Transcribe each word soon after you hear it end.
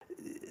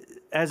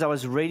as I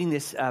was reading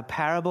this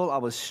parable, I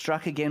was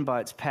struck again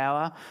by its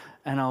power,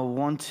 and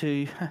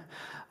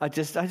I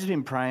just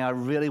been praying, I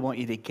really want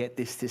you to get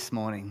this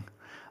morning.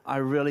 I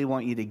really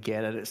want you to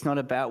get it. It's not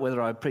about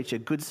whether I preach a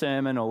good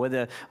sermon or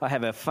whether I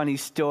have a funny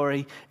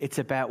story. It's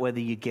about whether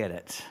you get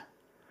it.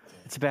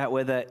 It's about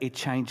whether it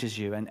changes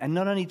you. And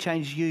not only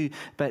change you,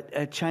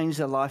 but change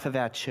the life of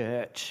our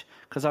church.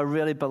 Because I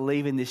really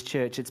believe in this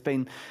church. It's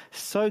been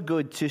so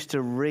good just to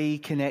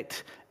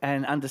reconnect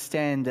and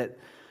understand that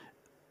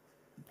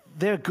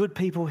there are good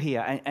people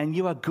here, and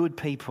you are good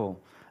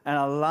people. And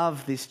I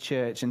love this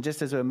church. And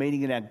just as we were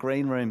meeting in our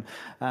green room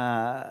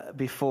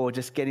before,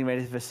 just getting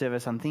ready for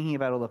service, I'm thinking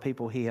about all the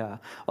people here,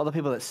 all the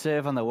people that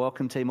serve on the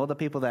welcome team, all the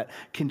people that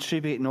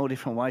contribute in all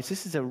different ways.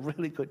 This is a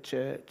really good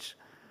church.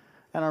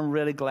 And I'm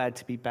really glad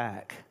to be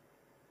back.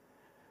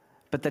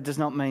 But that does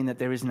not mean that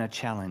there isn't a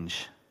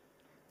challenge.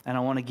 And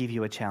I want to give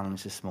you a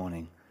challenge this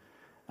morning.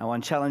 I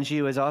want to challenge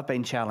you as I've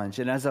been challenged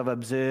and as I've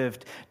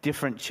observed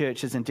different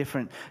churches and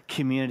different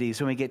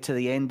communities. When we get to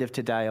the end of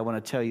today, I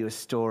want to tell you a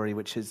story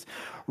which has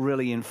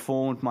really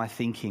informed my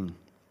thinking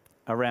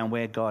around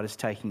where God is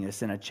taking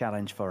us and a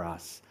challenge for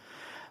us.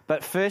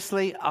 But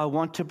firstly, I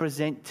want to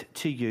present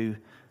to you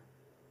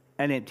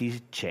an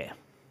empty chair.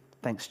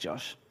 Thanks,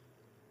 Josh.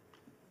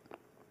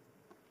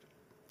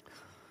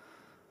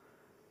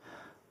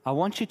 I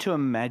want you to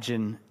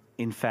imagine,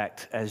 in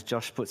fact, as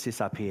Josh puts this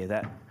up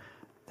here,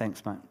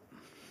 thanks, mate,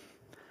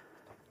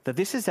 that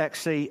this is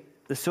actually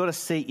the sort of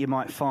seat you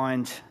might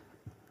find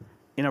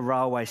in a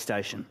railway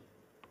station.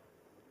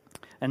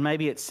 And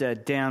maybe it's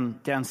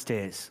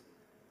downstairs.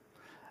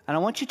 And I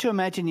want you to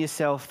imagine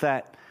yourself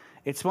that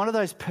it's one of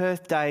those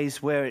Perth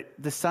days where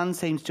the sun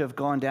seems to have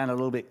gone down a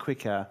little bit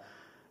quicker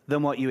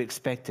than what you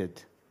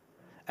expected.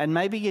 And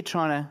maybe you're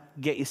trying to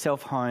get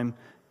yourself home,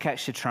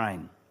 catch the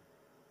train.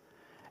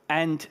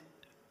 And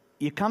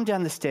you come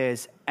down the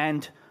stairs,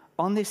 and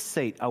on this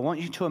seat, I want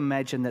you to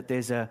imagine that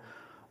there's a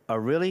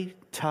really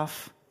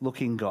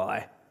tough-looking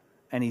guy,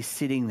 and he's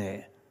sitting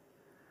there,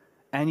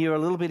 and you're a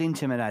little bit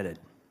intimidated.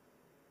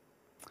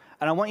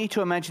 And I want you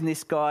to imagine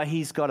this guy,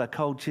 he's got a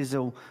Cold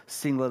Chisel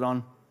singlet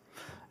on.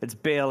 It's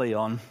barely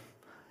on.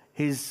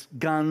 His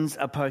guns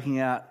are poking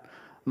out,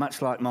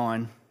 much like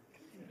mine.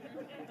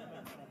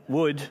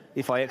 Would,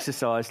 if I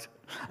exercised.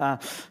 I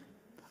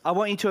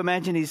want you to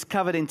imagine he's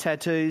covered in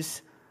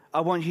tattoos. I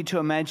want you to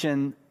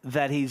imagine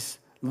that he's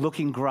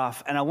looking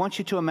gruff. And I want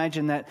you to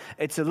imagine that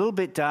it's a little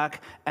bit dark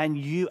and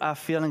you are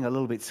feeling a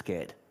little bit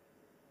scared.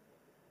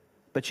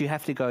 But you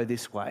have to go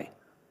this way.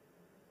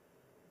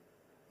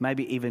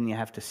 Maybe even you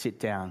have to sit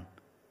down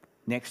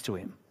next to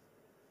him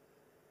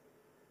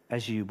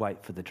as you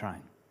wait for the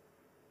train.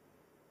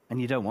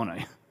 And you don't want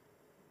to.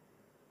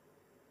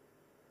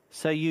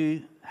 So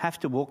you have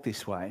to walk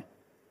this way.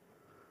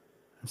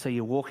 And so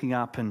you're walking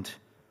up and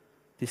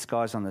this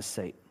guy's on the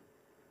seat.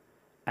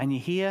 And you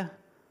hear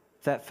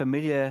that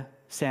familiar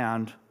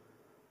sound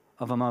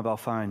of a mobile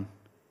phone,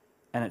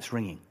 and it's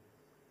ringing.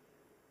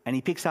 And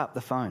he picks up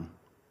the phone.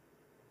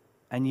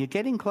 And you're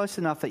getting close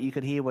enough that you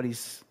could hear what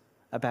he's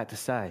about to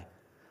say.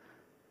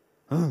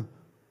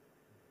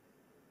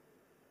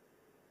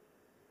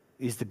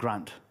 Is the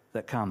grunt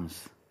that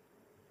comes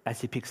as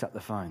he picks up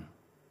the phone.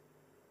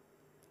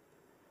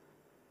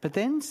 But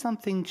then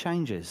something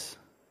changes.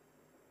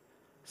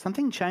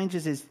 Something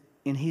changes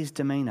in his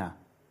demeanour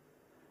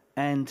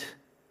and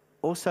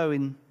also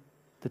in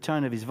the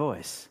tone of his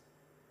voice.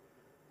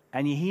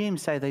 And you hear him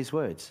say these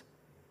words.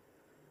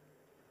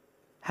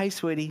 Hey,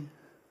 sweetie,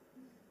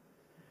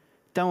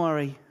 don't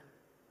worry.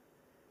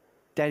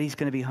 Daddy's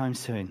going to be home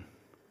soon.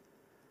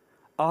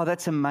 Oh,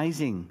 that's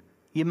amazing.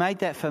 You made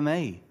that for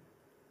me.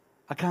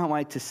 I can't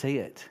wait to see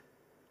it.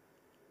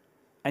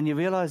 And you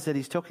realise that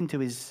he's talking to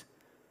his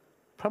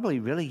probably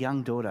really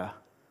young daughter.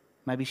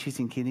 Maybe she's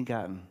in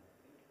kindergarten.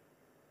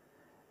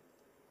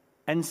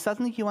 And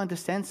suddenly you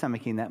understand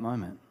something in that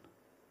moment.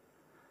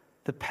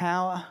 The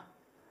power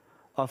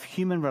of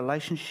human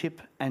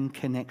relationship and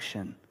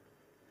connection.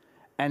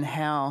 And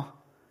how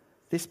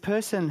this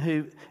person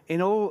who,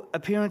 in all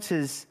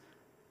appearances,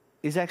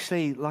 is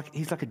actually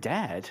he's like a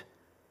dad.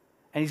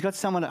 And he's got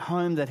someone at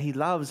home that he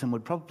loves and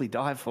would probably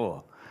die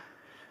for,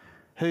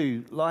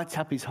 who lights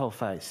up his whole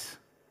face.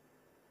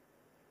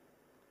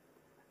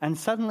 And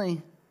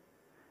suddenly,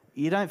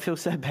 you don't feel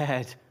so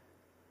bad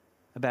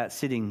about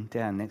sitting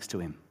down next to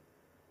him.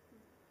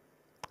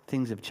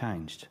 Things have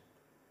changed.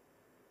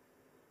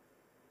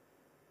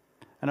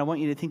 And I want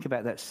you to think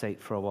about that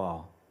seat for a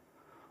while.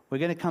 We're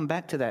going to come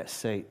back to that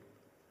seat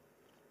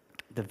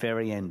at the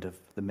very end of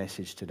the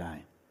message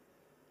today.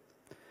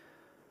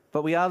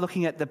 But we are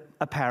looking at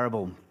a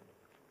parable.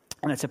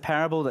 And it's a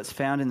parable that's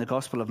found in the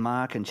Gospel of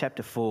Mark in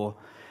chapter 4.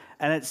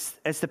 And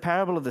it's the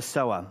parable of the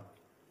sower.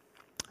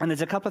 And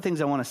there's a couple of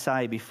things I want to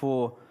say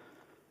before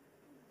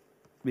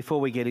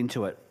we get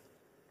into it.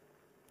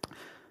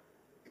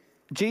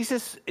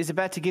 Jesus is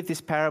about to give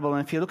this parable,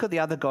 and if you look at the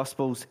other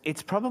Gospels,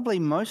 it's probably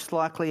most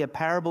likely a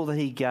parable that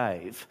he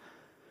gave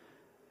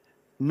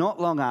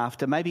not long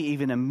after, maybe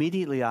even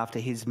immediately after,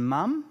 his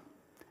mum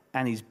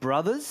and his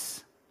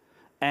brothers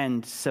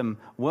and some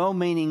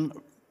well-meaning,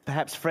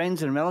 perhaps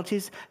friends and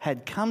relatives,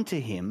 had come to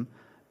him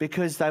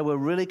because they were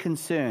really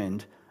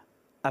concerned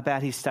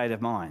about his state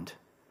of mind.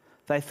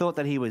 They thought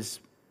that he was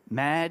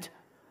mad.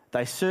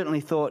 They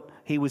certainly thought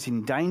he was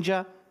in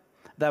danger.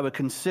 They were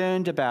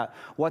concerned about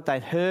what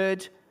they'd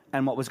heard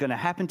and what was going to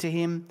happen to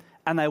him,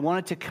 and they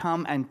wanted to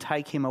come and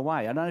take him away.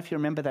 I don't know if you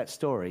remember that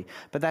story,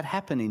 but that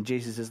happened in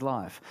Jesus'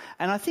 life.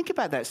 And I think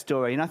about that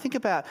story, and I think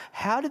about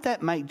how did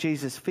that make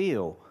Jesus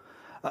feel?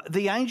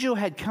 The angel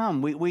had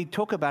come, we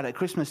talk about it at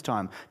Christmas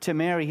time, to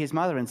Mary, his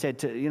mother, and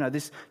said, you're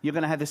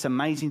going to have this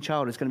amazing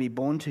child, it's going to be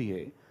born to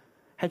you.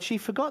 Had she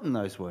forgotten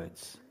those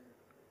words?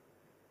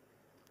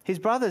 His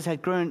brothers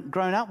had grown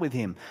up with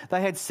him.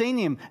 They had seen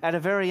him at a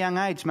very young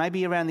age,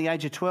 maybe around the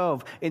age of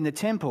 12, in the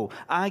temple,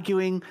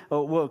 arguing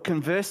or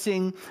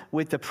conversing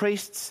with the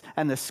priests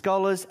and the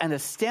scholars and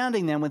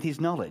astounding them with his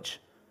knowledge.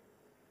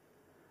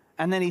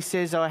 And then he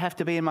says, I have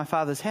to be in my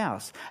Father's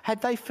house.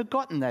 Had they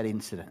forgotten that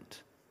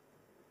incident?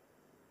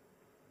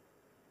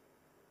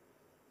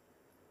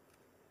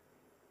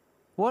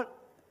 What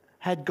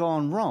had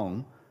gone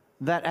wrong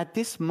that at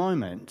this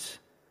moment,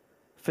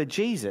 for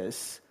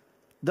Jesus,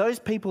 those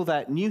people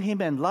that knew him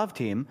and loved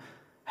him,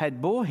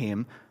 had bore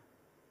him,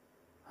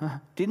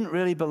 didn't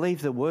really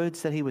believe the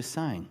words that he was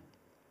saying?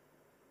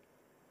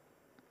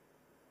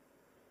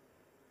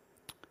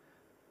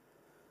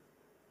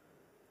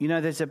 You know,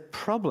 there's a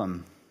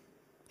problem,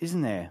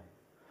 isn't there,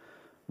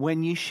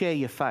 when you share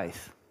your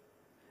faith.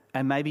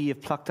 And maybe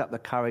you've plucked up the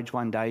courage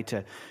one day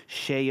to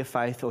share your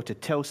faith or to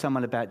tell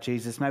someone about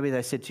Jesus. Maybe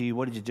they said to you,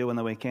 what did you do on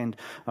the weekend?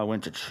 I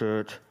went to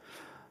church.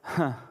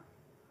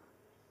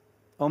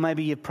 Or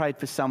maybe you've prayed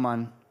for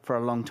someone for a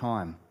long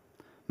time.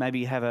 Maybe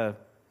you have a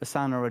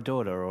son or a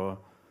daughter or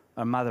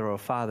a mother or a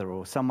father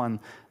or someone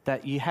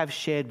that you have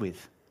shared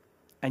with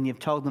and you've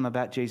told them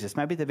about Jesus.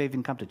 Maybe they've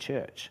even come to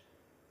church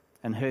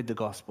and heard the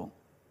gospel.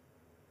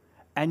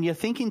 And you're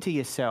thinking to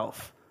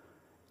yourself,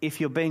 if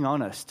you're being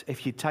honest,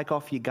 if you take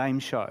off your game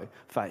show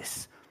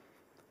face,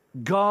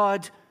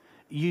 God,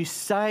 you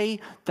say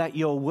that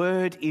your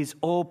word is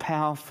all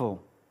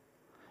powerful.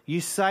 You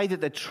say that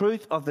the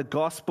truth of the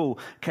gospel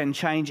can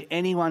change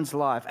anyone's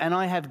life, and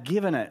I have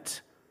given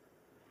it,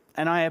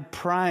 and I have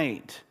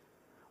prayed.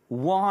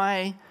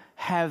 Why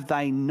have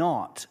they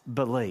not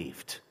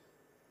believed?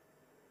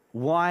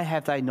 Why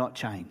have they not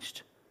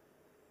changed?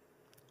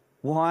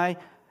 Why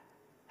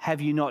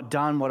have you not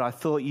done what I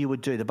thought you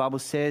would do? The Bible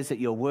says that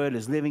your word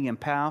is living and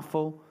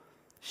powerful,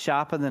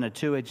 sharper than a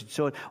two-edged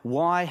sword.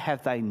 Why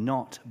have they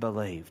not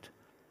believed?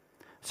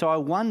 So I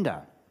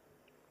wonder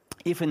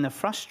if in the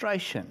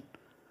frustration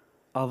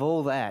of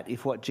all that,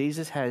 if what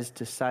Jesus has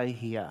to say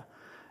here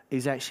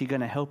is actually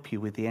going to help you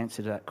with the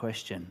answer to that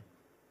question.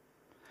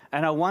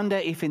 And I wonder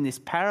if in this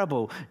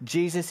parable,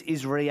 Jesus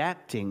is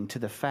reacting to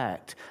the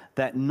fact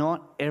that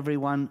not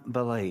everyone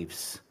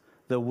believes.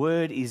 The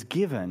word is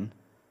given,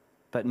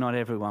 but not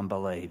everyone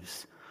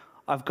believes.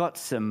 I've got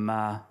some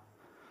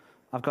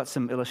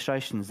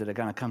illustrations that are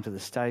going to come to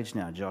the stage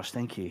now, Josh.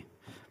 Thank you.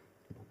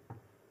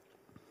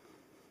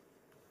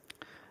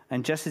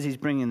 And just as he's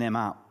bringing them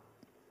up,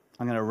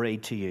 I'm going to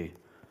read to you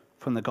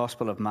from the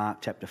Gospel of Mark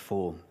chapter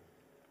 4.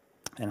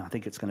 And I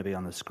think it's going to be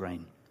on the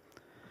screen.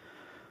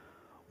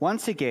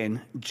 Once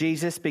again,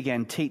 Jesus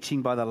began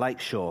teaching by the lake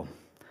shore.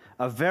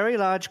 A very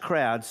large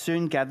crowd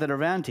soon gathered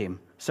around him,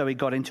 so he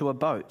got into a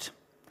boat.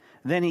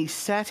 Then he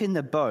sat in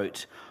the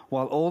boat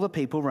while all the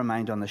people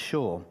remained on the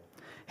shore.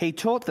 He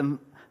taught them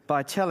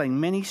by telling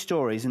many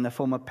stories in the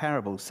form of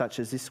parables, such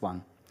as this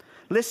one.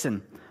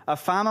 Listen, a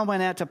farmer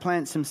went out to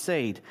plant some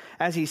seed.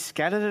 As he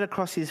scattered it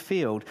across his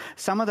field,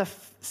 some of the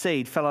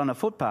seed fell on a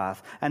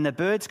footpath, and the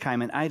birds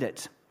came and ate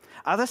it.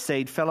 Other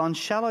seed fell on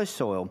shallow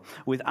soil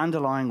with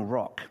underlying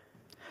rock.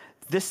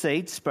 The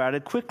seed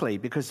sprouted quickly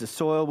because the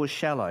soil was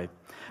shallow.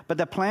 But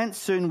the plant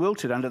soon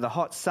wilted under the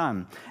hot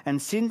sun,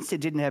 and since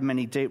it didn't have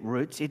many deep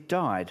roots, it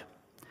died.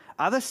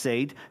 Other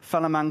seed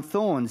fell among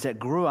thorns that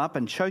grew up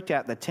and choked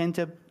out the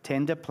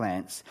tender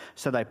plants,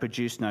 so they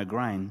produced no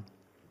grain.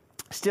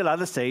 Still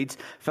other seeds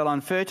fell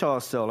on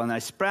fertile soil, and they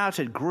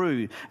sprouted,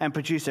 grew, and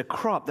produced a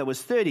crop that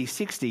was 30,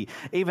 60,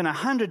 even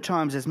 100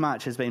 times as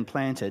much as been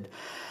planted.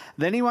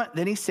 Then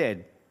he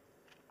said,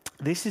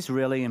 this is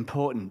really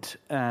important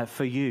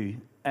for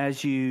you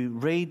as you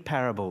read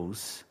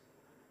parables,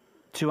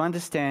 to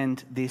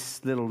understand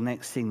this little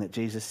next thing that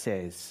Jesus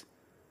says.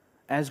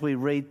 As we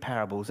read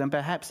parables, and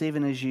perhaps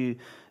even as you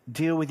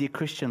deal with your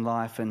Christian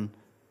life and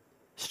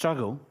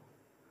struggle,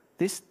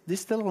 this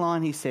little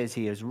line he says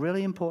here is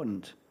really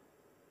important.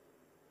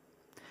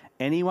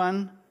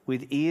 Anyone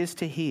with ears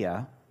to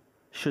hear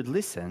should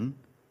listen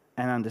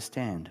and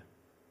understand.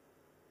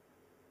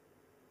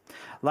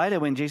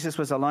 Later, when Jesus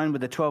was alone with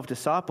the 12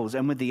 disciples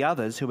and with the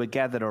others who were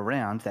gathered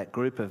around, that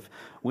group of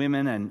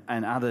women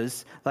and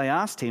others, they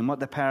asked him what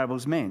the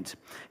parables meant.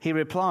 He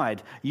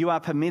replied, "You are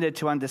permitted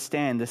to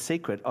understand the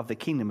secret of the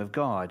kingdom of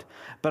God,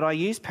 but I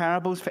use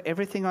parables for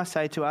everything I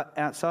say to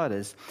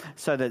outsiders,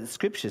 so that the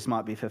scriptures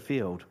might be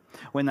fulfilled.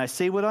 When they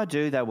see what I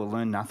do, they will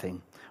learn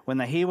nothing. When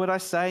they hear what I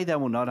say, they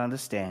will not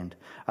understand.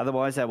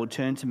 Otherwise, they will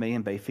turn to me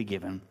and be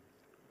forgiven."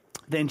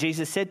 Then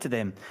Jesus said to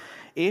them,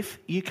 "If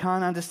you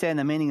can't understand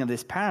the meaning of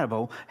this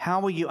parable, how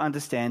will you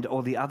understand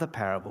all the other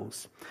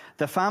parables?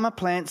 The farmer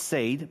plants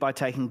seed by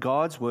taking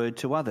God's word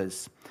to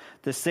others.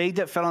 The seed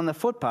that fell on the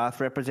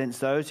footpath represents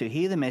those who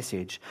hear the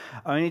message,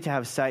 only to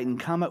have Satan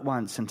come at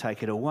once and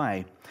take it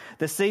away.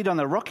 The seed on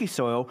the rocky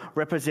soil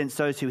represents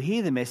those who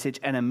hear the message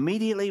and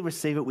immediately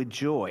receive it with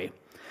joy.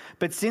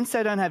 But since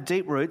they don't have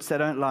deep roots, they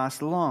don't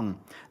last long.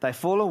 They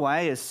fall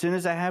away as soon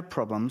as they have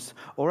problems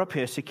or are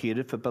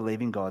persecuted for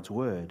believing God's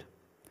word.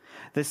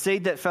 The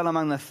seed that fell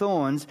among the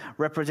thorns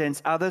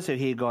represents others who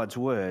hear God's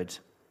word.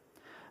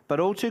 But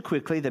all too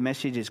quickly, the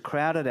message is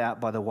crowded out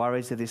by the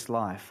worries of this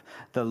life,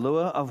 the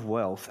lure of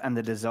wealth, and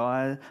the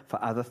desire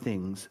for other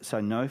things,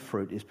 so no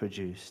fruit is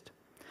produced.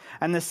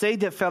 And the seed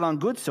that fell on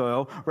good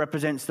soil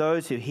represents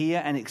those who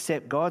hear and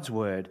accept God's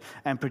word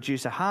and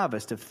produce a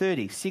harvest of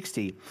 30,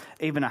 60,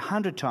 even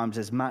 100 times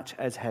as much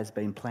as has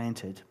been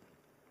planted."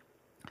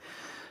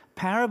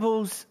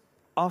 Parables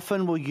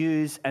often will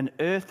use an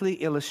earthly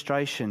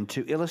illustration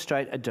to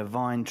illustrate a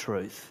divine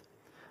truth.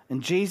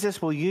 And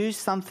Jesus will use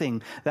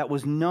something that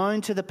was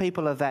known to the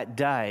people of that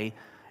day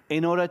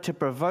in order to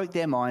provoke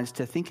their minds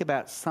to think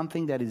about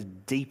something that is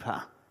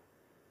deeper.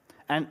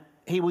 And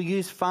he will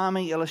use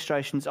farming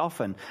illustrations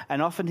often,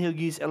 and often he'll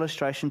use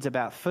illustrations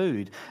about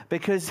food,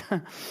 because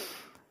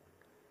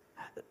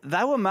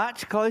they were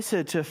much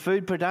closer to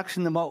food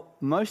production than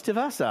what most of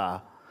us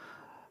are.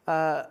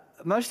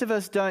 Most of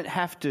us don't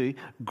have to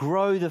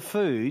grow the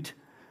food,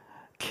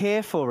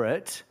 care for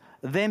it,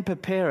 then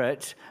prepare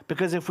it,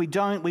 because if we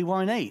don't, we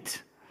won't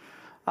eat.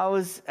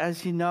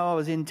 As you know, I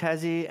was in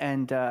Tassie,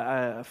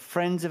 and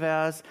friends of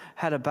ours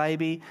had a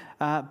baby,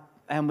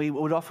 and we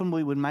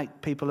would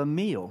make people a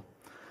meal.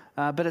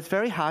 But it's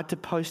very hard to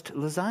post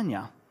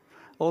lasagna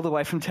all the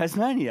way from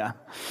Tasmania.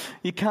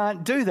 You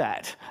can't do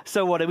that.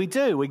 So what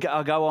do?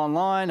 I go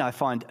online, I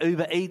find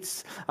Uber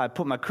Eats, I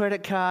put my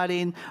credit card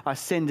in, I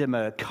send them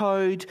a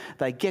code,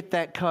 they get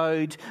that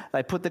code,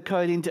 they put the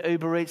code into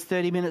Uber Eats,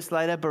 30 minutes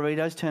later,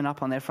 burritos turn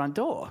up on their front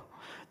door.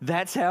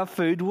 That's how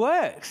food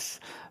works.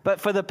 But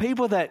for the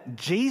people that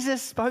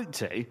Jesus spoke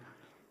to,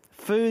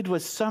 food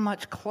was so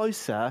much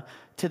closer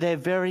to their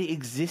very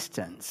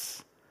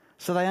existence.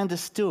 So they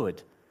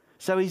understood.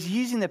 So he's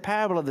using the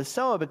parable of the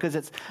sower because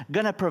it's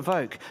going to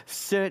provoke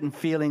certain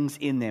feelings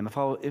in them.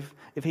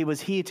 If he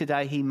was here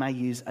today, he may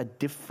use a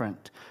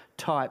different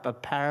type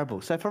of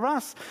parable. So for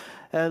us,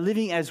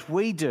 living as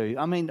we do,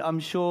 I mean, I'm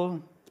sure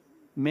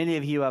many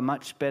of you are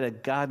much better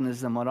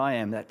gardeners than what I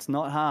am. That's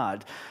not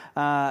hard.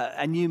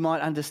 And you might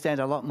understand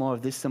a lot more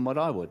of this than what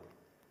I would.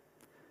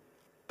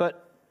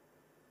 But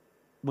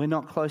we're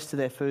not close to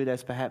their food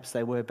as perhaps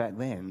they were back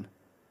then.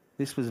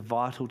 This was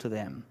vital to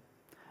them.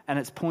 And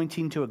it's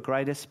pointing to a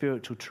greater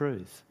spiritual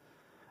truth.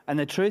 And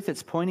the truth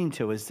it's pointing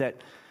to is that,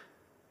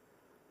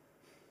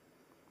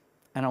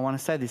 and I want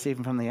to say this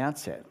even from the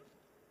outset,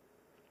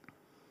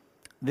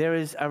 there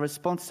is a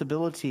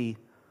responsibility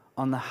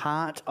on the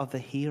heart of the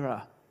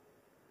hearer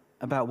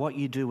about what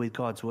you do with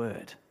God's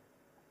word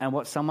and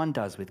what someone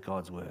does with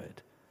God's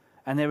word.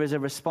 And there is a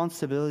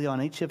responsibility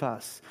on each of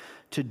us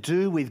to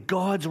do with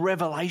God's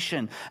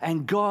revelation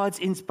and God's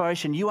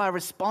inspiration. You are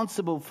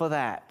responsible for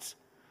that.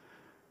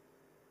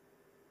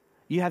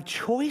 You have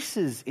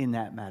choices in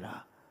that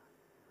matter.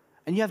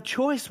 And you have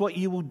choice what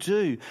you will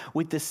do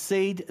with the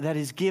seed that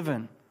is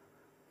given.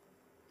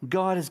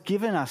 God has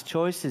given us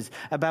choices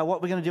about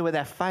what we're going to do with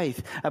our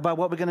faith, about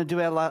what we're going to do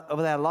with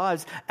our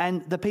lives.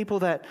 And the people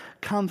that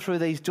come through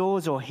these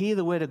doors or hear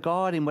the word of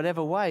God in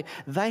whatever way,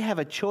 they have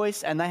a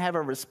choice and they have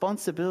a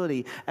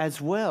responsibility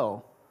as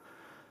well.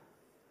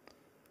 I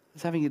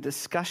was having a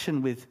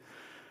discussion with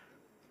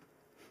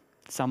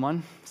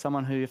someone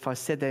who, if I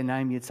said their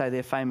name, you'd say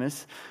they're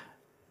famous.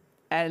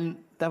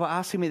 And they were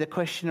asking me the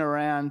question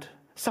around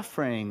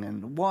suffering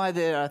and why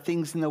there are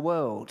things in the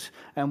world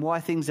and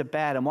why things are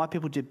bad and why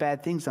people do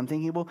bad things. I'm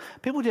thinking, well,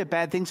 people do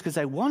bad things because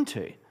they want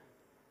to.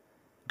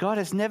 God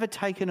has never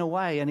taken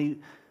away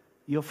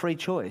your free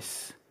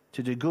choice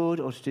to do good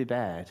or to do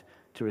bad,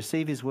 to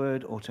receive his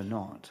word or to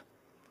not.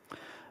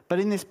 But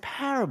in this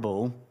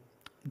parable,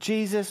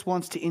 Jesus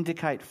wants to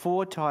indicate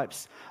 4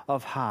 types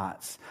of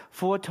hearts,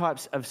 4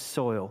 types of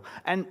soil.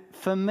 And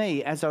for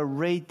me, as I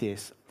read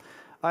this,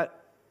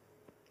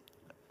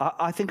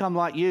 I think I'm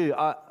like you.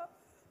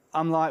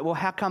 I'm like, well,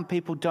 how come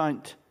people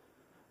don't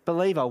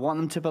believe? I want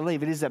them to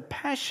believe. It is a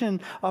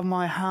passion of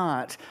my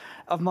heart,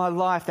 of my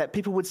life, that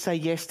people would say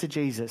yes to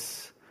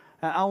Jesus.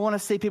 I want to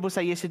see people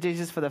say yes to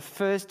Jesus for the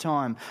first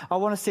time. I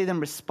want to see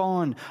them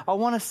respond. I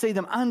want to see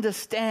them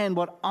understand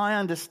what I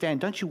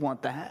understand. Don't you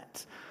want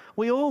that?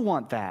 We all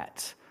want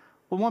that.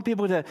 We want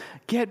people to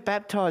get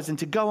baptized and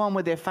to go on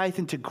with their faith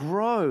and to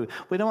grow.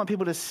 We don't want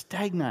people to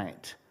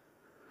stagnate.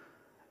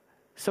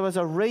 So as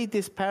I read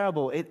this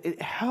parable, it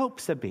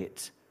helps a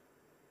bit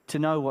to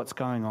know what's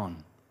going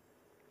on.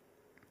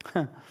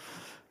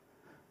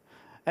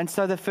 And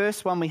so the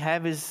first one we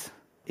have is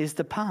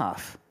the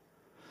path.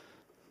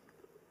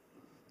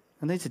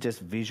 And these are just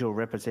visual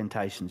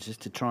representations,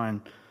 just to try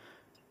and,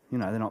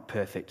 they're not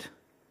perfect.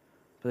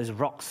 But there's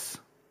rocks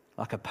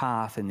like a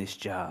path in this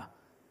jar,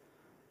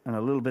 and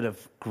a little bit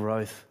of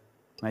growth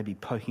maybe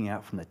poking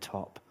out from the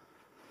top.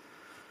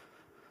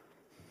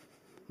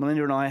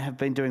 Melinda and I have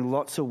been doing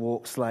lots of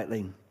walks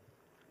lately.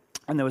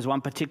 And there was one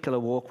particular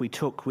walk we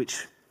took,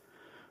 which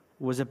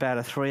was about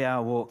a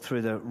 3-hour walk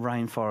through the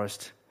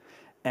rainforest.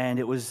 And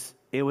it was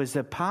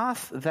a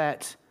path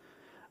that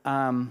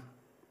I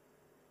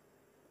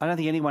don't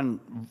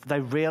think they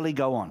rarely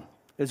go on.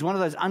 It was one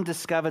of those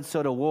undiscovered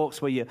sort of walks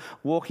where you're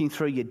walking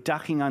through, you're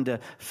ducking under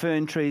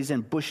fern trees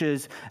and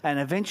bushes. And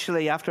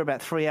eventually, after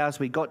about 3 hours,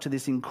 we got to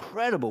this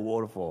incredible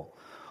waterfall.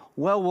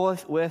 Well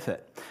worth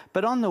it.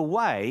 But on the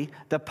way,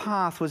 the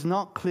path was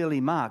not clearly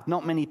marked.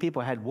 Not many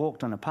people had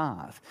walked on a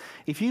path.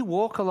 If you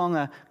walk along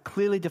a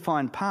clearly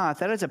defined path,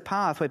 that is a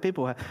path where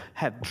people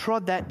have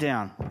trod that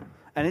down.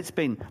 And it's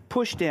been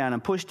pushed down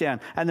and pushed down.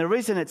 And the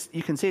reason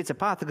you can see it's a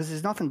path because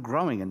there's nothing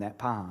growing in that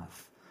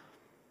path.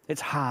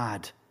 It's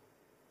hard.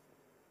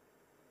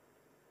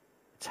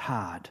 It's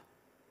hard.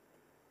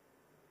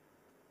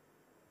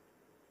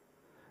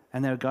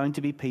 And there are going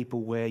to be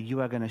people where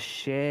you are going to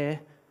share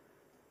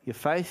your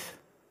faith.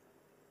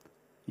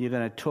 You're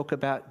going to talk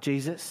about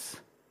Jesus.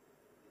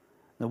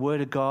 The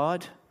Word of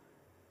God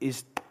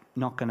is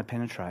not going to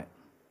penetrate.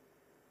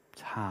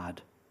 It's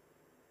hard.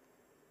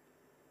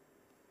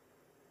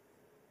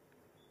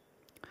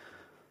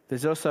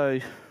 There's also,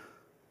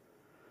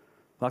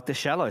 like the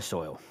shallow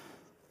soil,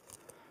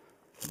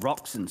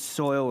 rocks and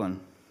soil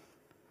and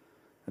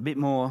a bit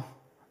more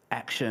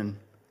action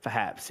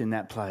perhaps in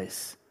that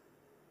place.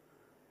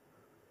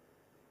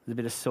 There's a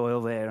bit of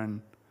soil there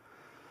and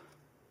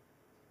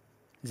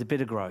there's a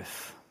bit of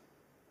growth.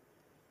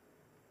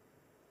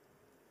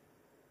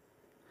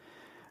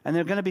 And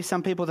there are going to be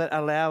some people that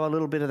allow a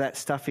little bit of that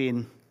stuff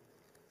in,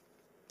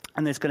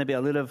 and there's going to be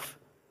a little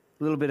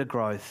bit of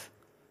growth.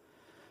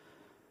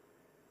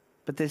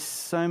 But there's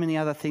so many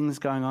other things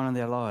going on in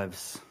their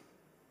lives.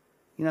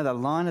 The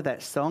line of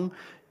that song,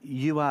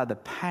 "You are the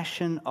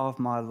passion of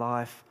my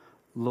life,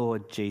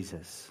 Lord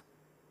Jesus."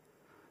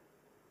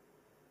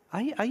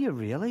 Are you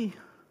really?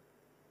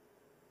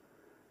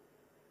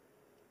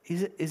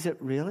 Is it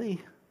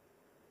really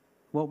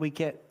what we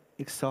get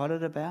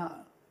excited about?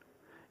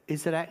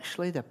 Is it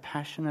actually the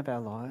passion of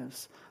our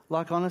lives?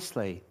 Like,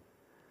 honestly,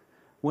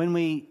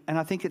 and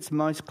I think it's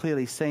most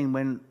clearly seen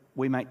when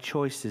we make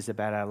choices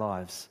about our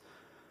lives,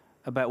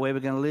 about where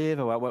we're going to live,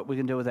 about what we're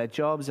going to do with our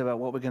jobs, about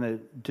what we're going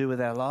to do with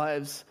our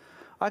lives.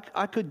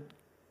 I could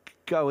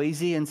go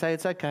easy and say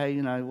it's okay,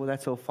 well,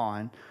 that's all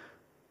fine.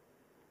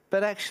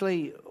 But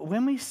actually,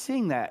 when we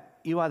sing that,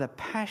 "You are the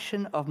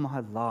passion of my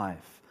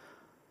life,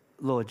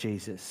 Lord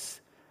Jesus,"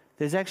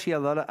 there's actually a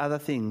lot of other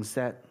things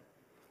that,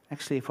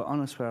 actually, if we're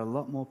honest, we're a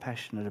lot more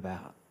passionate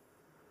about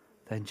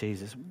than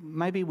Jesus.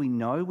 Maybe we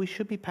know we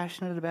should be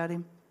passionate about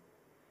him.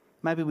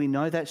 Maybe we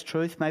know that's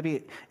truth.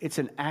 Maybe it's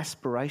an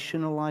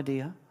aspirational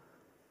idea.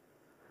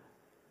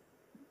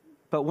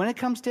 But when it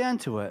comes down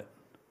to it,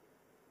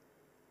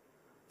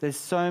 there's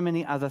so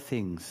many other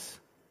things.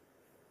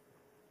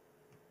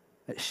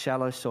 It's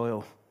shallow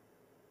soil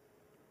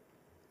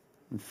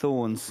and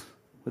thorns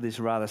with this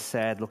rather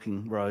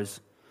sad-looking rose,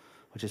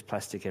 which is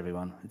plastic,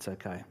 everyone. It's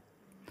okay.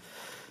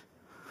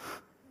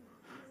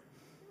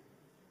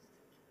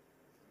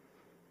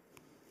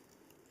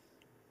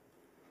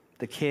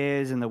 The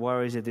cares and the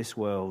worries of this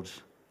world,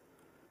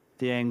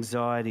 the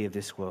anxiety of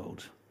this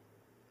world,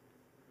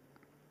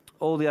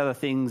 all the other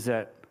things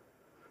that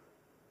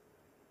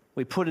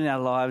we put in our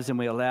lives and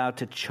we allow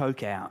to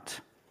choke out.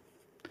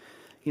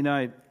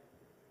 There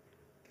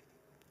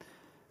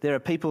are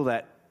people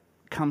that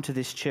come to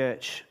this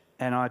church,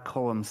 and I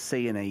call them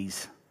C and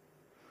E's.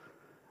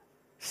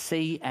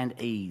 C and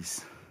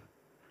E's.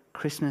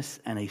 Christmas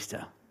and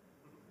Easter.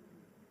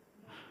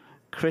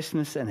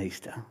 Christmas and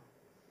Easter.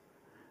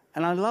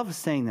 And I love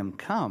seeing them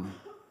come.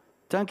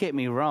 Don't get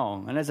me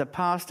wrong. And as a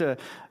pastor,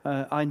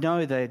 I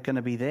know they're going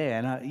to be there.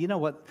 And you know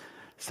what?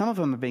 Some of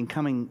them have been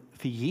coming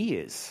for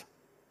years.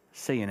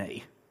 C and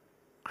E.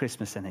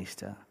 Christmas and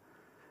Easter.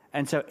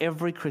 And so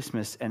every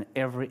Christmas and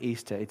every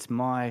Easter, it's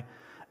my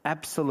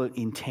absolute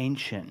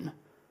intention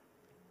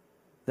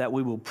that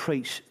we will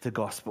preach the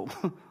gospel.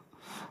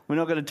 We're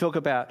not going to talk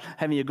about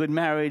having a good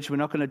marriage. We're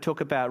not going to talk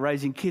about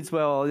raising kids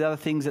well, or the other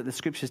things that the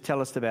scriptures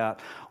tell us about.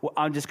 Well,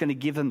 I'm just going to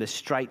give them the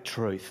straight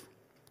truth.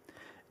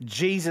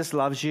 Jesus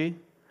loves you.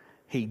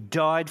 He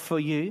died for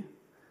you.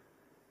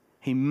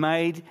 He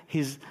made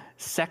his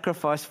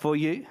sacrifice for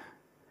you.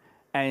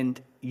 And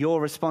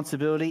your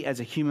responsibility as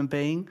a human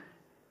being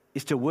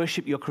is to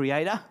worship your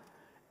Creator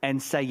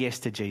and say yes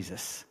to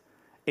Jesus.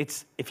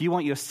 If you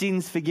want your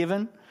sins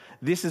forgiven,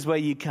 this is where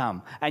you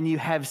come. And you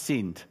have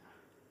sinned.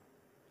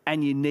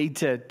 And you need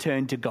to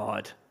turn to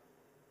God.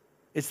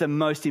 It's the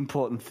most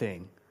important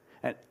thing.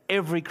 And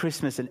every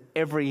Christmas and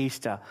every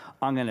Easter,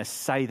 I'm going to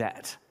say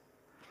that.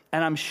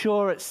 And I'm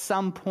sure at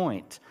some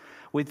point,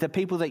 with the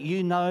people that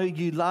you know,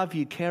 you love,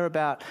 you care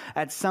about,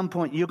 at some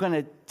point you're going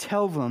to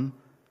tell them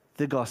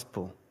the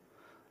gospel.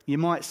 You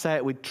might say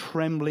it with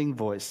trembling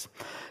voice.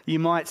 You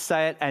might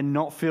say it and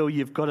not feel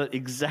you've got it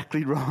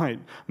exactly right.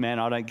 Man,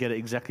 I don't get it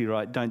exactly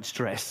right. Don't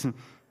stress.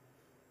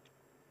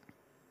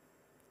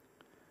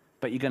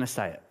 But you're going to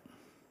say it.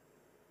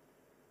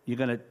 You're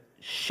going to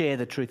share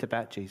the truth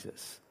about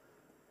Jesus.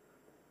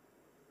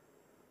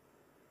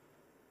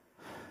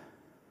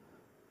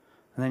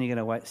 And then you're going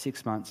to wait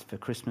 6 months for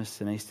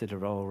Christmas and Easter to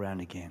roll around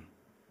again.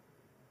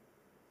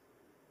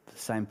 The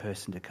same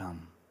person to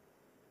come.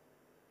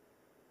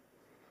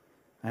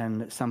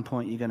 And at some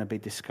point you're going to be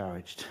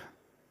discouraged.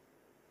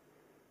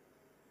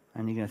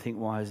 And you're going to think,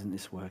 why isn't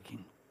this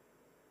working?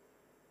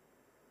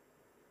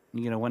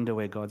 You're going to wonder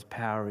where God's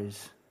power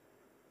is.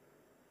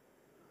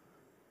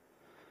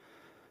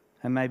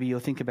 And maybe you'll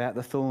think about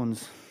the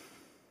thorns.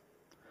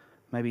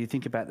 Maybe you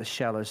think about the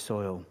shallow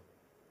soil.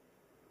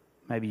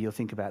 Maybe you'll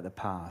think about the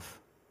path.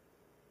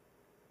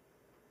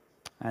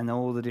 And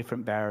all the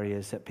different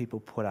barriers that people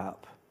put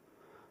up.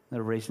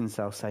 The reasons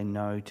they'll say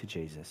no to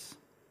Jesus.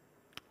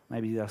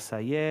 Maybe they'll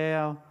say,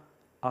 yeah,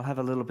 I'll have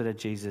a little bit of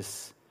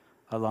Jesus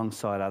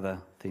alongside other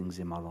things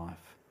in my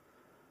life.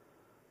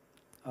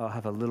 I'll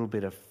have a little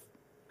bit of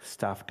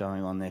stuff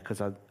going on there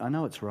because I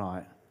know it's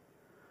right.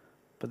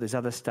 But there's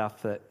other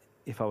stuff that,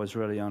 if I was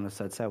really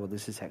honest, I'd say, well,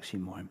 this is actually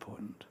more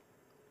important.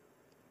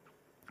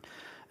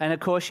 And of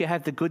course, you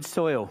have the good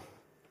soil.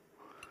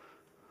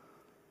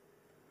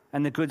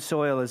 And the good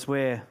soil is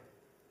where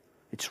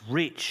it's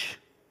rich,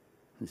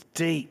 it's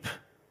deep.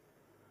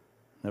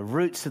 The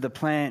roots of the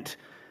plant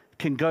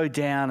can go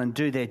down and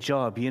do their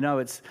job. You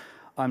know,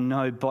 I'm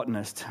no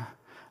botanist,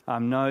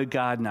 I'm no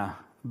gardener,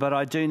 but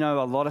I do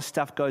know a lot of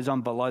stuff goes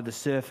on below the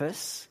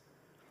surface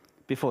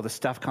before the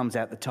stuff comes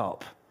out the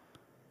top.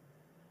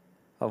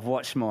 I've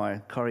watched my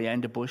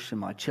coriander bush and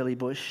my chili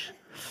bush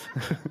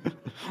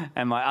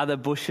and my other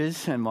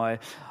bushes and my,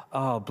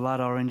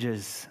 blood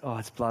oranges. Oh,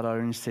 it's blood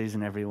orange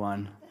season,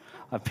 everyone.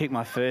 I picked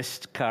my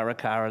first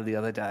Caracara the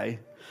other day.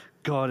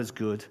 God is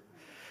good.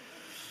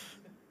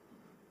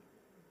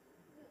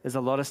 There's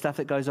a lot of stuff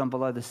that goes on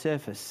below the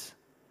surface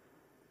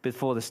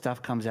before the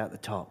stuff comes out the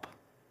top.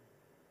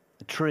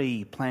 A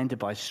tree planted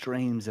by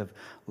streams of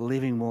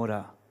living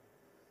water,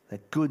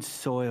 that good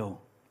soil.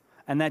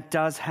 And that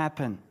does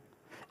happen.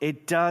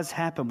 It does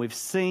happen. We've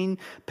seen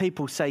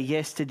people say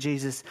yes to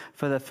Jesus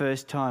for the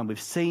first time.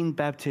 We've seen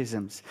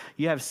baptisms.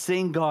 You have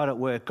seen God at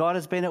work. God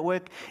has been at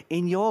work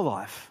in your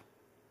life.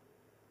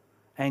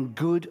 And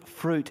good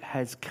fruit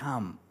has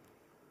come.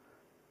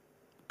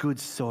 Good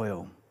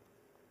soil.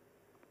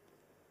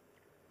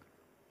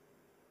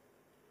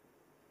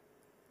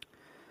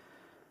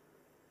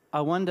 I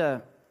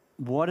wonder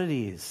what it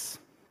is,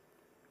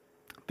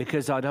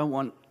 because there's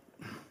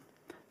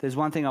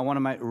one thing I want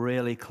to make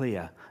really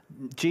clear.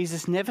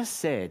 Jesus never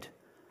said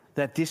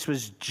that this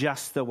was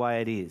just the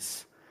way it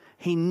is.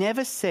 He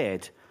never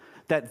said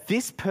that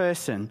this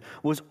person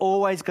was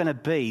always going to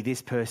be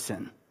this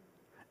person.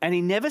 And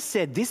he never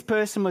said this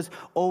person was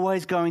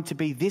always going to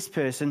be this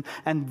person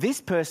and this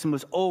person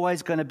was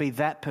always going to be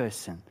that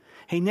person.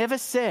 He never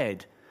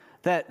said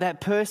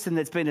that person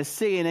that's been a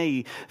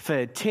C&E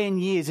for 10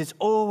 years is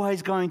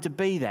always going to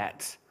be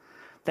that.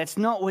 That's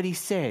not what he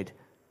said.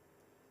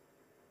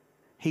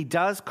 He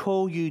does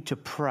call you to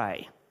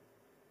pray.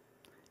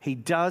 He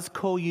does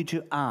call you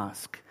to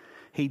ask.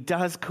 He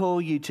does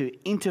call you to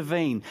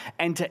intervene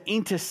and to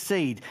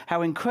intercede.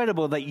 How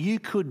incredible that you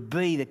could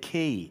be the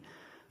key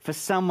for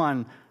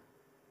someone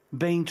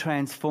being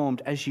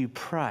transformed as you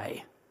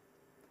pray.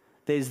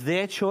 There's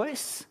their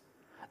choice.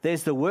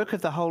 There's the work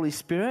of the Holy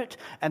Spirit,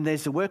 and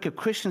there's the work of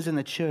Christians in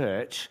the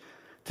church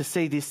to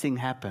see this thing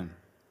happen.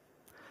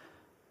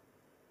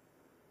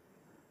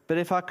 But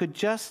if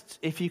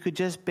you could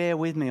just bear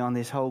with me on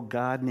this whole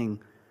gardening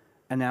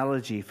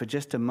analogy for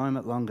just a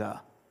moment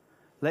longer,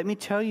 let me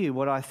tell you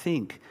what I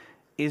think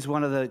is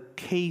one of the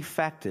key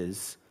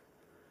factors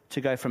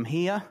to go from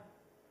here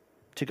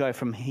to go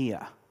from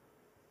here.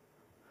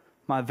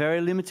 My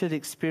very limited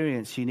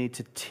experience, you need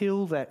to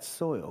till that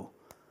soil.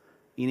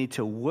 You need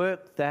to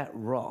work that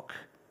rock.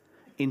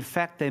 In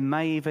fact, there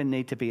may even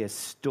need to be a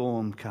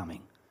storm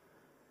coming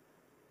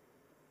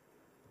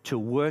to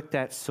work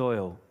that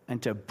soil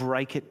and to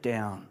break it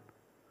down.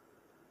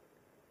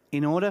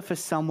 In order for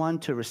someone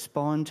to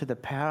respond to the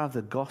power of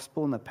the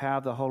gospel and the power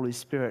of the Holy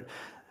Spirit,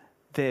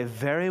 there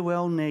very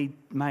well may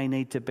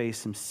need to be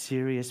some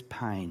serious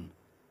pain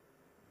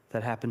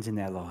that happens in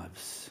their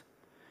lives.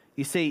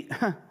 You see,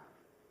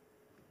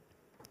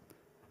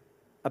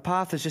 a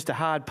path is just a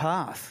hard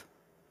path.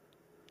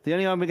 The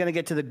only way we're going to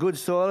get to the good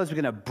soil is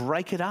we're going to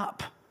break it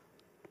up.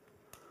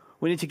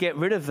 We need to get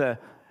rid of the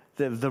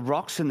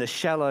rocks and the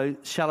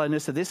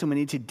shallowness of this, and we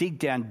need to dig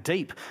down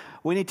deep.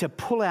 We need to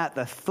pull out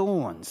the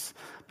thorns.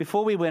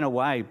 Before we went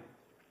away,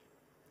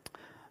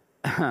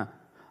 if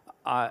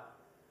I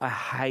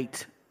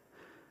hate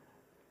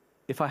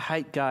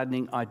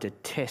gardening, I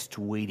detest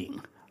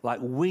weeding. Like,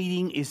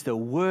 weeding is the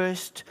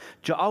worst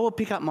job. I will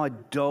pick up my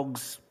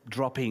dog's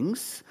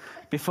droppings,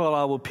 before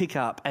I will pick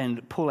up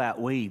and pull out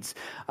weeds.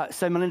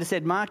 So Melinda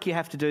said, Mark, you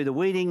have to do the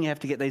weeding. You have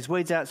to get these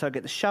weeds out. So I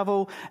get the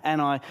shovel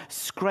and I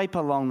scrape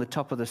along the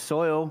top of the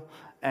soil.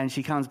 And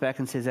she comes back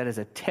and says, that is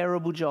a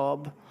terrible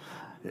job.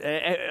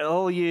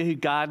 All you who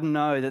garden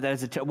know that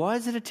is why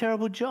is it a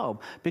terrible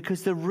job?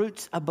 Because the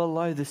roots are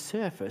below the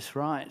surface,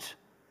 right?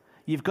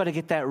 You've got to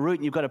get that root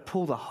and you've got to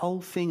pull the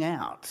whole thing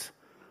out,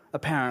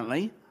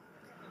 apparently.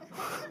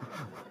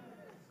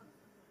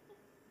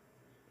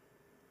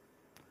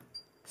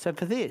 So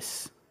for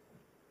this,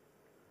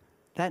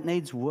 that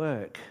needs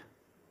work.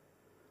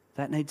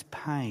 That needs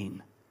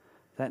pain.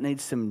 That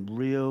needs some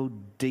real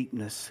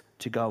deepness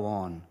to go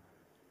on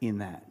in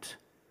that.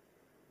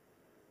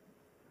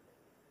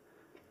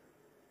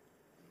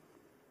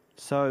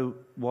 So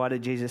why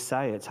did Jesus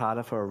say it's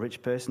harder for a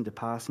rich person to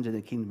pass into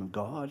the kingdom of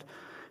God?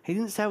 He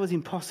didn't say it was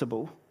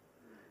impossible.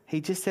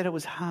 He just said it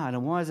was hard.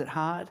 And why is it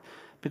hard?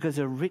 Because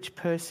a rich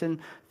person,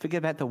 forget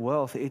about the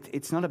wealth.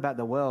 It's not about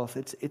the wealth.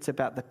 It's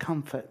about the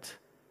comfort.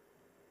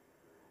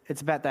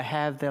 It's about they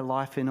have their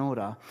life in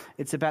order.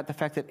 It's about the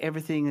fact that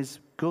everything is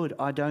good.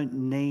 I don't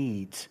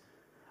need.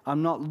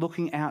 I'm not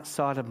looking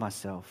outside of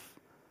myself.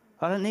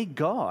 I don't need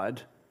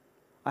God.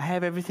 I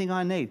have everything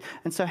I need.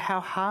 And so how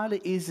hard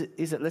is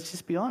it, let's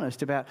just be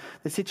honest, about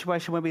the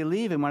situation where we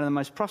live in one of the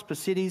most prosperous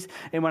cities,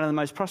 in one of the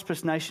most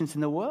prosperous nations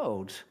in the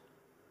world.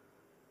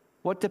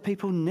 What do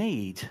people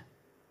need?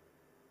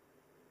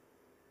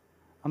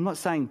 I'm not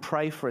saying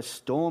pray for a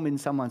storm in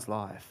someone's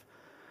life,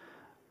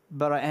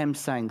 but I am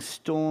saying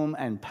storm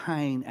and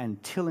pain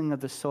and tilling of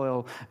the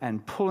soil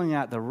and pulling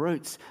out the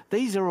roots.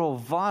 These are all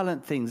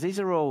violent things. These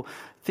are all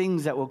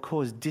things that will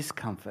cause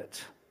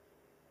discomfort.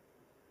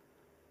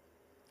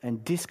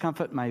 And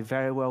discomfort may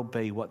very well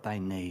be what they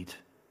need.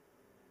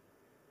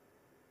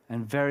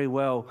 And very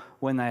well,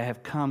 when they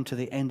have come to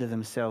the end of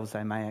themselves,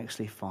 they may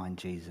actually find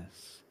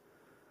Jesus.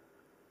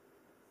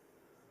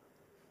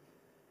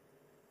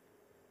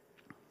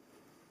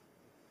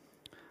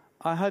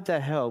 I hope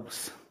that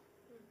helps.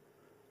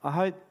 I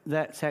hope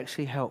that's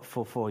actually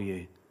helpful for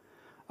you.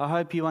 I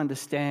hope you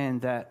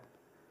understand that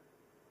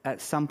at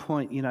some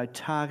point,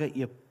 target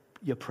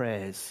your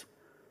prayers,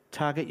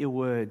 target your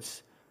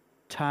words,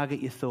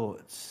 target your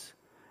thoughts,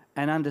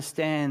 and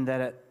understand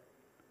that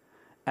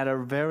at a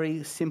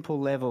very simple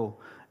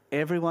level,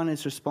 everyone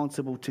is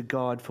responsible to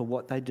God for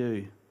what they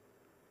do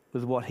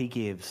with what he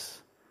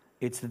gives.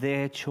 It's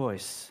their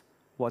choice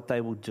what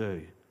they will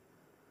do.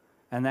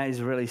 And that is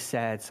really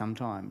sad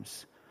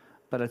sometimes,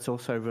 but it's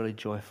also really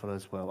joyful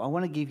as well. I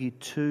want to give you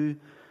 2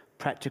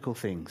 practical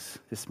things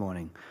this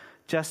morning.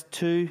 Just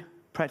 2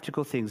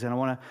 practical things, and I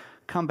want to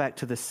come back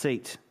to the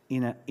seat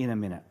in a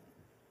minute.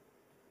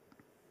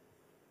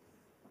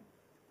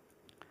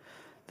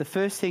 The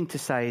first thing to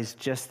say is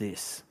just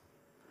this.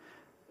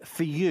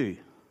 For you,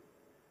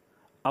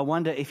 I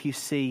wonder if you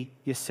see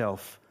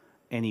yourself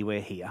anywhere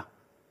here.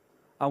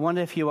 I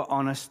wonder if you are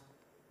honest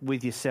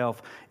with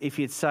yourself. If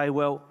you'd say,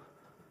 well,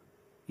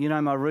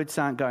 my roots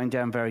aren't going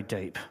down very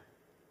deep.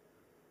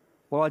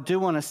 Well, I do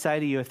want to say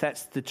to you, if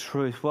that's the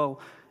truth, well,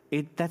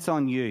 that's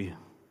on you.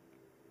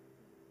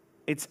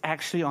 It's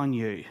actually on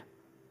you.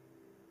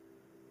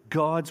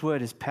 God's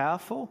word is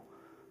powerful.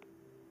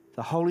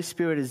 The Holy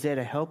Spirit is there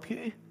to help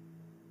you.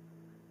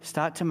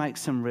 Start to make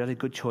some really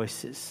good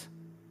choices.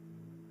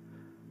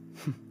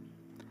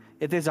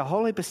 If there's a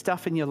whole heap of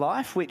stuff in your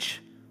life,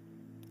 which,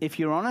 if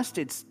you're honest,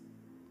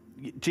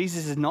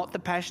 Jesus is not the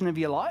passion of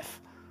your life,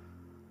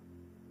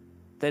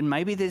 then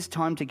maybe there's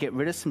time to get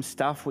rid of some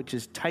stuff which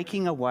is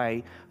taking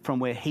away from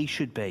where he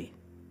should be.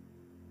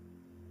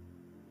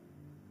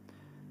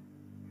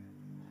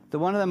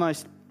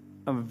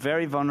 I'm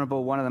very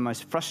vulnerable, one of the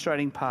most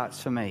frustrating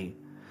parts for me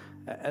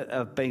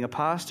of being a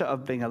pastor,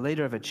 of being a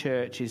leader of a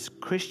church, is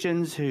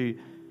Christians who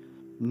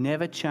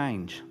never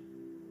change.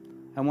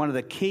 And one of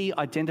the key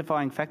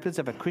identifying factors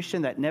of a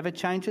Christian that never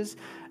changes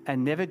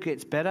and never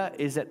gets better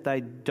is that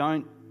they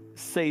don't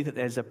see that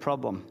there's a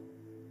problem.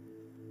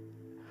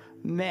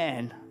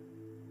 Man,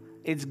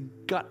 it's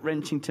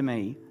gut-wrenching to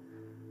me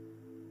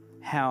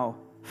how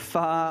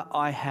far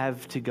I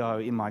have to go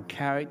in my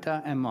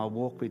character and my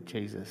walk with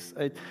Jesus.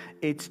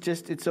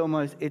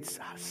 It's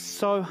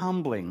so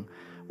humbling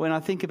when I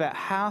think about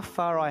how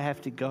far I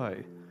have to go.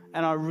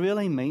 And I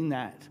really mean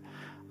that.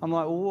 I'm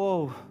like,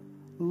 whoa,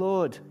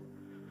 Lord,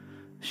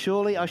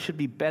 surely I should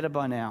be better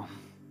by now.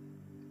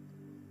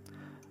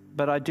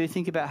 But I do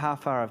think about how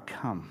far I've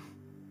come.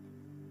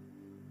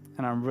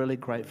 And I'm really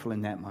grateful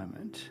in that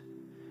moment.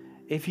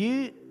 If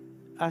you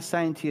are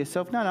saying to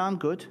yourself, no, I'm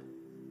good.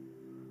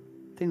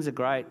 Things are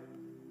great.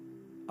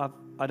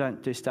 I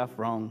don't do stuff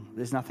wrong.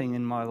 There's nothing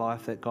in my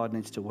life that God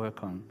needs to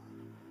work on.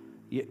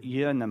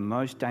 You're in the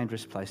most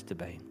dangerous place to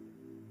be.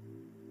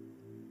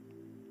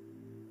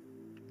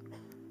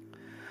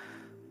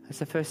 That's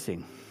the first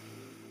thing.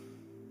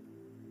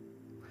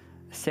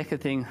 The second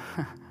thing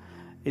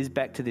is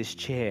back to this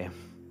chair.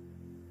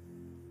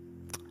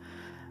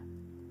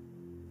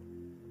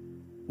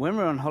 When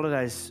we were on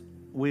holidays,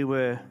 we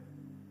were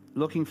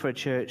looking for a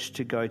church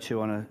to go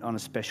to on a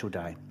special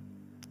day.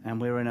 And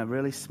we were in a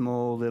really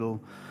small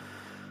little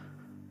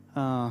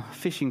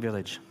fishing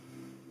village.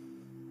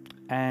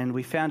 And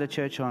we found a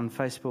church on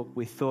Facebook.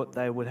 We thought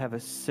they would have a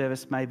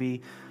service,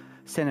 maybe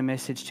send a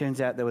message. Turns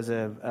out there was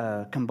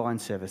a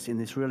combined service in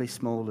this really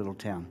small little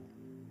town.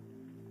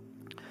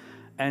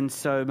 And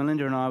so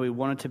Melinda and I, we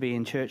wanted to be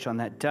in church on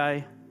that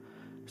day.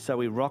 So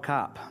we rock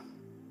up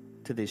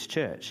to this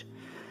church.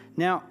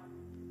 Now,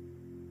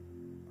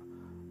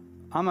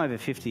 I'm over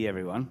 50,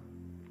 everyone.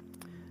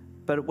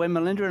 But when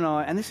Melinda and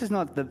I, and this is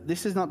not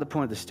the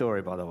point of the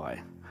story, by the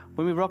way.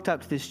 When we rocked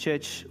up to this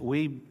church,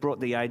 we brought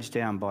the age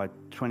down by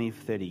 20,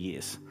 30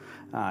 years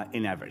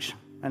in average.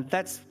 And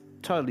that's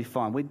totally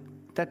fine.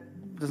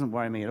 That doesn't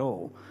worry me at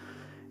all.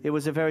 It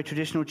was a very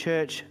traditional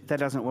church. That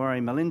doesn't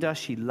worry Melinda.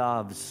 She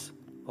loves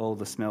all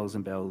the smells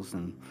and bells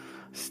and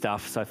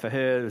stuff. So for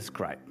her, it was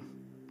great.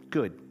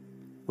 Good.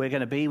 We're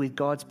going to be with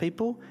God's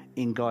people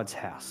in God's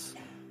house.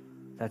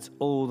 That's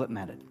all that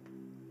mattered.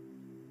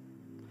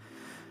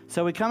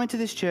 So we come into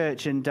this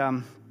church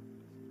and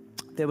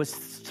there was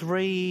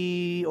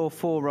 3 or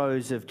 4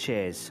 rows of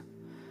chairs.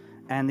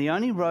 And the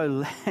only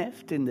row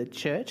left in the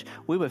church,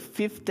 we were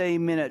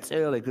 15 minutes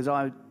early because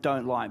I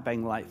don't like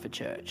being late for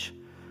church.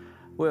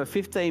 We were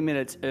 15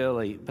 minutes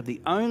early, but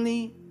the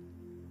only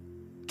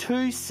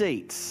 2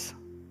 seats,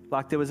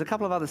 like there was a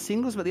couple of other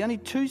singles, but the only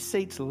 2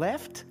 seats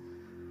left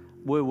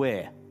were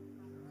where?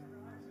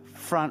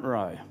 Front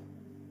row.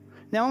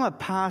 Now, I'm a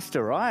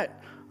pastor, right?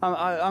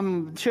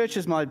 Church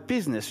is my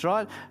business,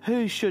 right?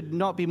 Who should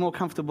not be more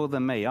comfortable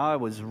than me? I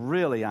was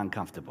really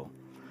uncomfortable.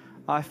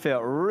 I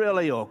felt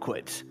really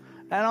awkward.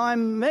 And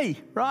I'm me,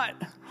 right?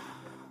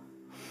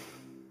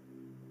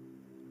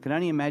 Can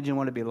only imagine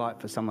what it'd be like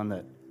for someone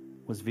that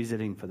was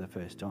visiting for the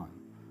first time.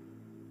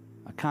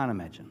 I can't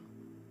imagine.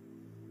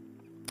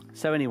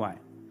 So anyway,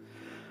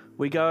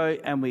 we go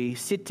and we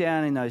sit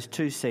down in those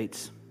 2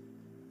 seats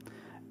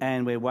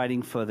and we're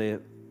waiting for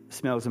the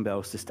smells and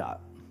bells to start.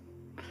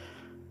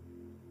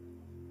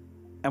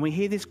 And we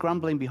hear this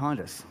grumbling behind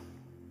us.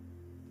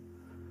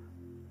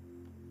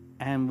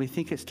 And we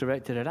think it's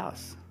directed at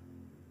us.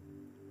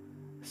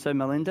 So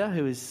Melinda,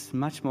 who is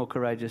much more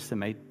courageous than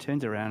me,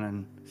 turns around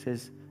and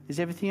says, "Is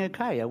everything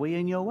okay? Are we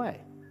in your way?"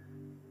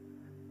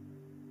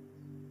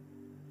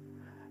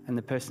 And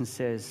the person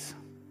says,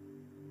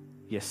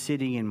 "You're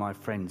sitting in my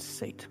friend's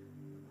seat."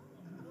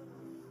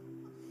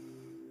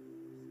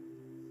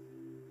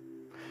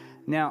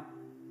 Now,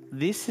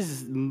 this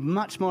is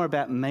much more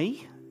about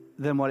me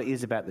than what it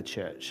is about the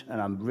church,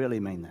 and I really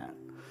mean that.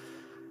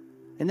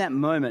 In that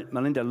moment,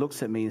 Melinda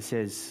looks at me and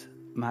says,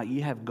 "Mark,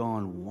 you have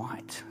gone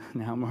white."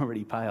 Now, I'm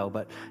already pale,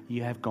 but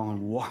you have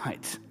gone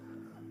white.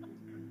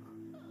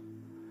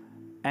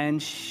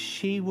 And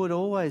she would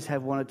always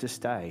have wanted to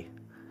stay.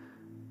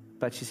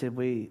 But she said, do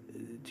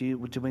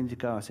we need to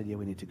go? I said, "Yeah,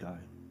 we need to go."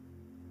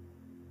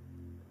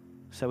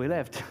 So we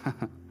left.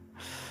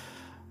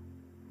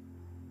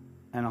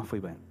 And off we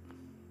went.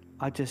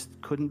 I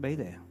just couldn't be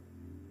there.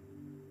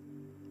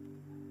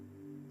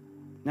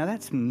 Now,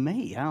 that's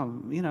me.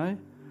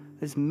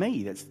 It's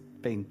me that's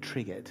being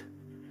triggered.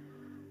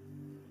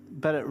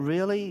 But it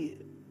really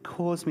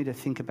caused me to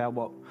think about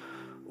what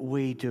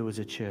we do as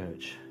a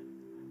church.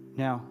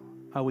 Now,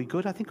 are we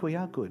good? I think we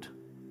are good.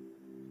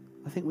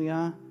 I think we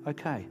are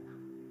okay.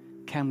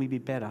 Can we be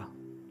better?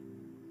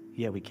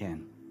 Yeah, we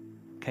can.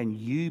 Can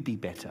you be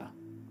better?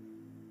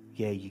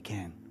 Yeah, you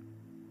can.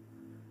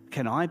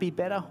 Can I be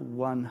better?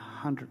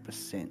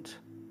 100%.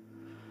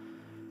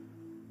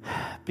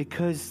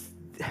 Because,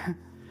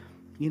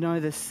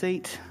 the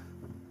seat,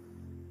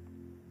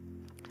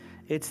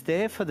 it's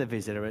there for the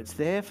visitor. It's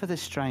there for the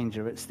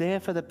stranger. It's there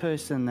for the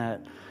person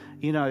that,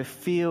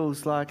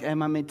 feels like,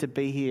 am I meant to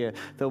be here?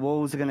 The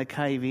walls are going to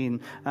cave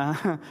in.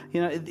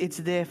 It's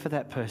there for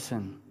that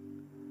person.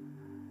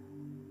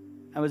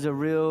 It was a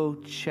real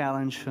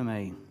challenge for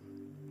me.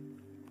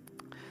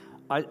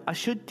 I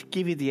should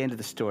give you the end of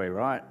the story,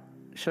 right?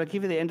 Should I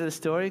give you the end of the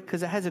story?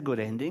 Because it has a good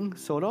ending,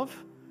 sort of.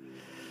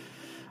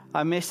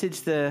 I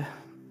messaged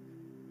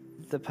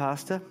the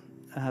pastor,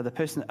 the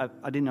person, I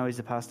didn't know he's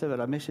the pastor, but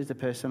I messaged the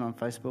person on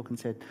Facebook and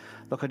said,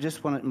 "Look,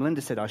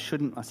 Melinda said I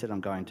shouldn't." I said,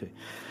 "I'm going to."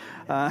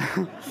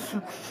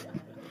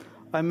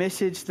 I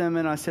messaged them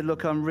and I said,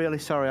 "Look, I'm really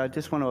sorry. I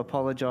just want to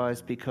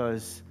apologise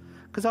because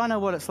I know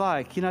what it's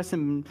like.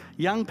 Some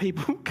young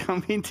people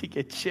come into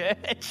your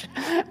church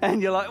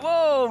and you're like,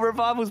 whoa,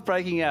 revival's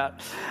breaking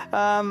out."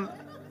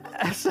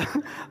 So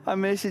I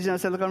messaged and I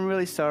said, "Look, I'm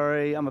really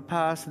sorry. I'm a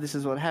pastor. This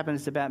is what happened.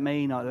 It's about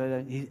me."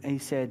 He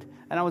said,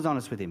 and I was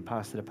honest with him,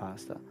 pastor to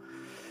pastor.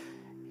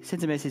 He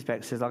sends a message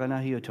back, says, "I know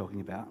who you're talking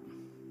about.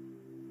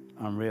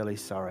 I'm really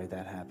sorry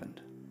that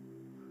happened.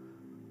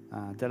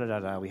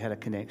 We had a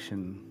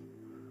connection.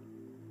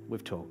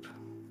 We've talked."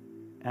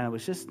 And it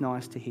was just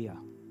nice to hear.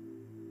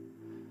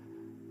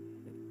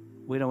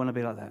 We don't want to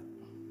be like that,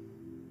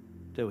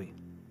 do we?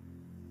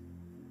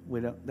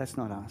 That's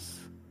not us.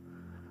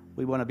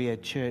 We want to be a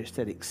church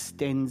that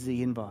extends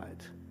the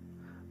invite.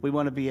 We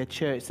want to be a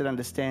church that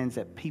understands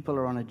that people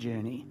are on a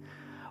journey.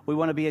 We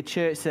want to be a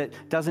church that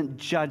doesn't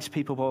judge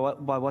people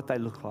by what they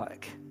look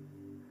like,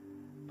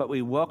 but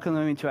we welcome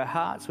them into our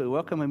hearts, we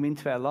welcome them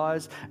into our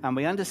lives, and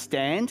we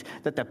understand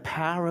that the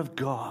power of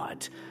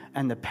God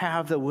and the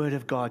power of the Word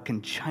of God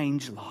can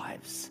change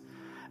lives.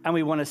 And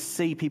we want to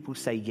see people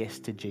say yes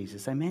to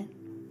Jesus. Amen?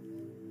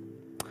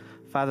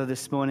 Father,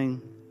 this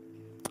morning,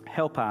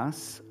 help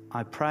us,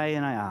 I pray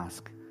and I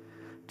ask,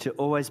 to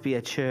always be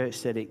a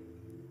church that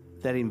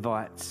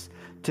invites,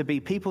 to be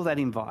people that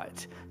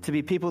invite, to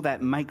be people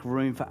that make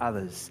room for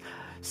others.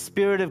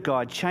 Spirit of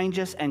God, change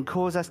us and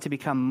cause us to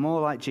become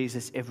more like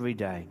Jesus every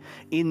day.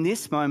 In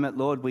this moment,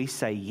 Lord, we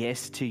say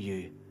yes to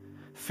you.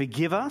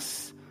 Forgive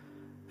us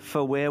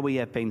for where we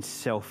have been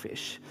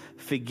selfish.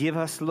 Forgive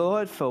us,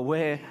 Lord, for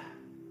where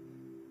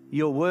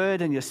your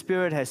word and your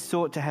Spirit has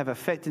sought to have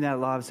effect in our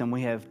lives and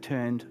we have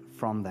turned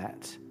from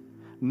that.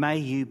 May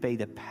you be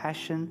the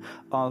passion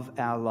of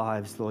our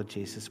lives, Lord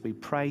Jesus. We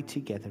pray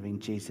together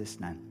in Jesus'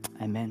 name.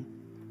 Amen.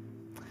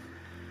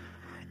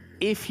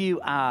 If you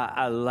are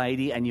a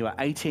lady and you are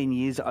 18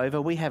 years over,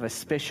 we have a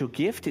special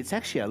gift. It's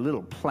actually a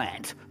little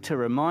plant to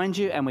remind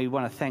you, and we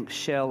want to thank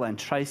Shell and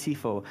Tracy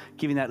for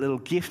giving that little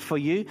gift for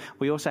you.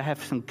 We also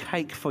have some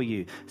cake for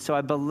you. So I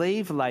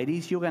believe,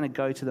 ladies, you're going to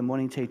go to the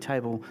morning tea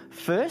table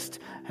first.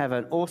 Have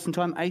an awesome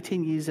time,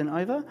 18 years and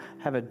over.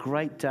 Have a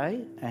great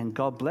day, and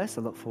God bless.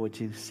 I look forward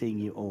to seeing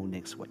you all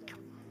next week.